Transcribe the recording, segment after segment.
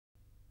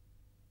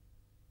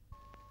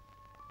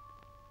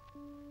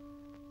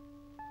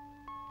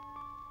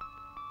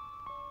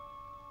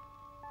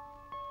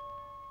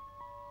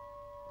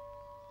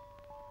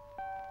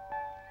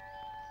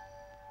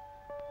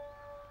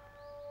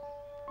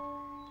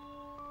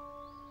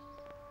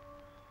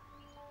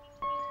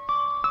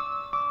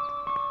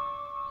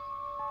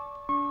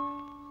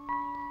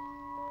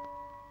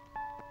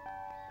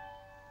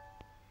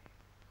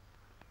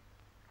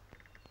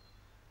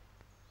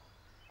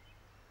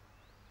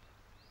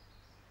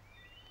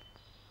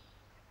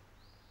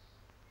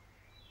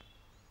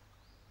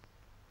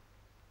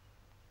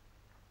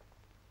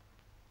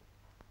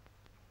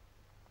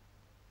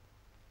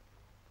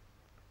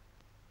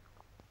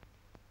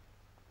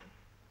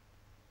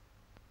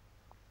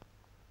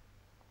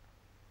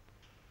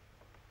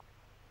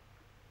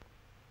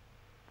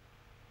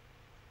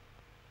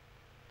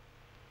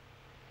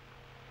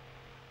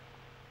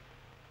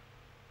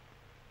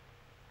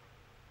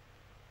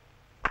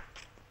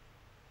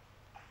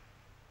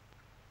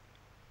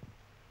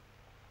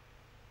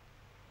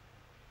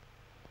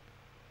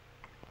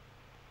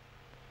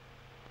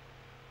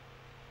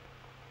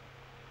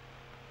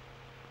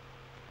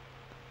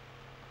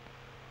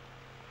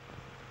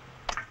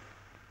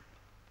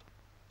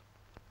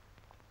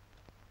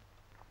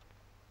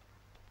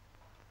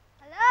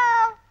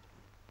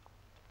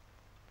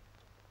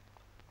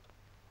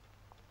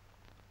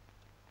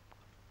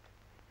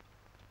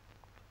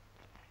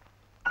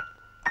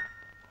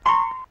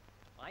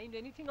find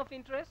anything of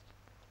interest?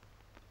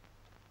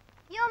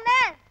 Your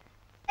mail.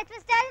 It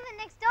was delivered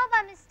next door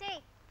by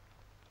mistake.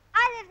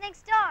 I live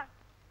next door.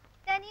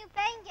 The new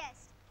paying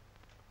guest.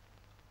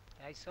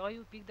 I saw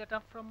you pick that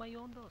up from my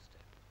own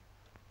doorstep.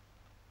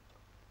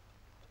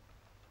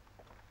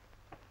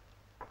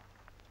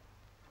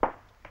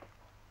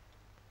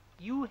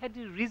 You had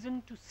a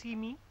reason to see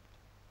me?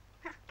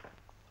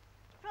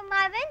 From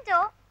my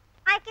window,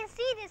 I can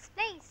see this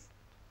place.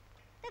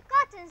 The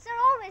curtains are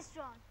always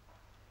drawn.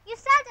 You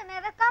seldom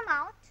ever come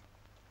out.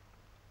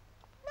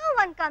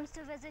 No one comes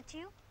to visit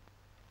you.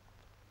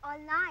 All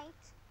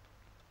night,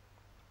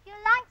 your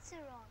lights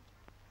are on.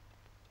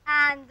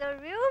 And the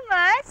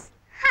rumors,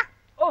 ha!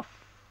 Off!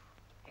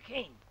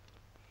 Again.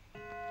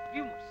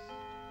 Rumors.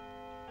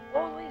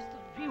 Always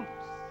the rumors.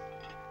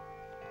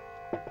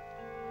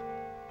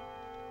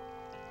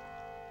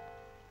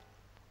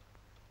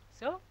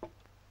 So,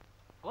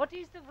 what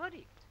is the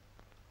verdict?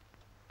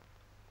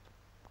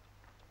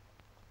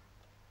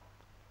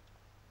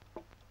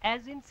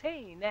 As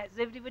insane as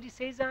everybody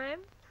says I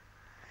am?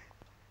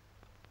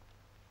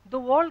 The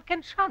world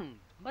can shun,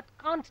 but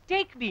can't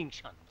take being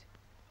shunned,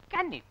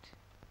 can it?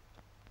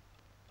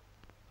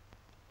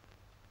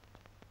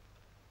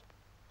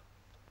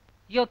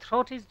 Your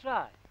throat is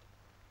dry.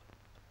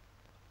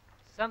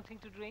 Something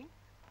to drink?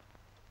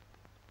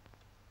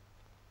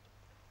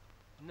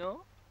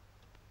 No?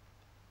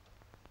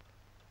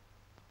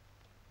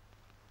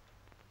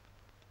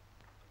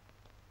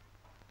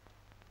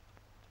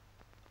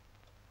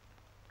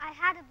 I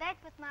had a bet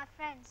with my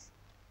friends.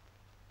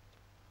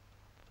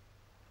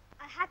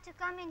 I had to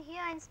come in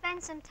here and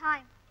spend some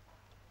time.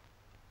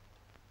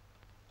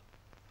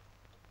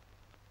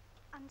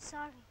 I'm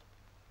sorry.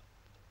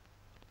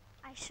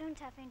 I shouldn't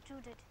have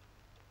intruded.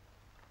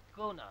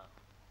 Go now.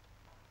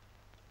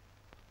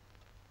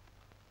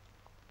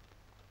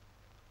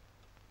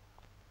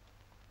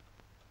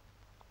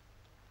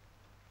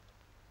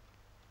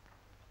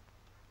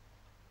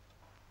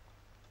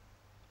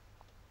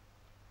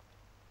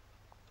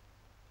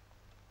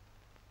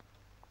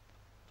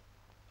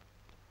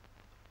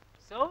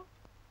 So,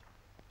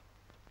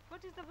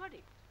 what is the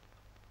verdict?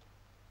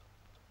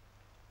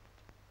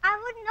 I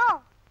wouldn't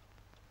know.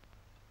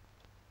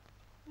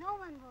 No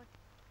one would.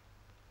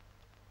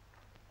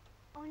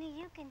 Only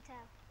you can tell.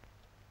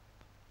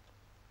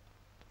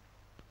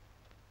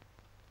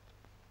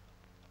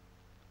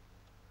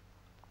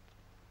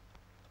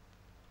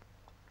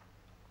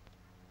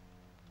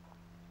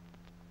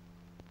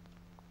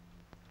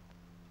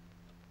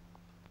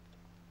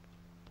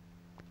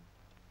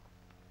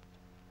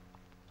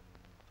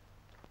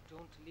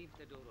 Don't leave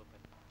the door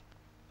open.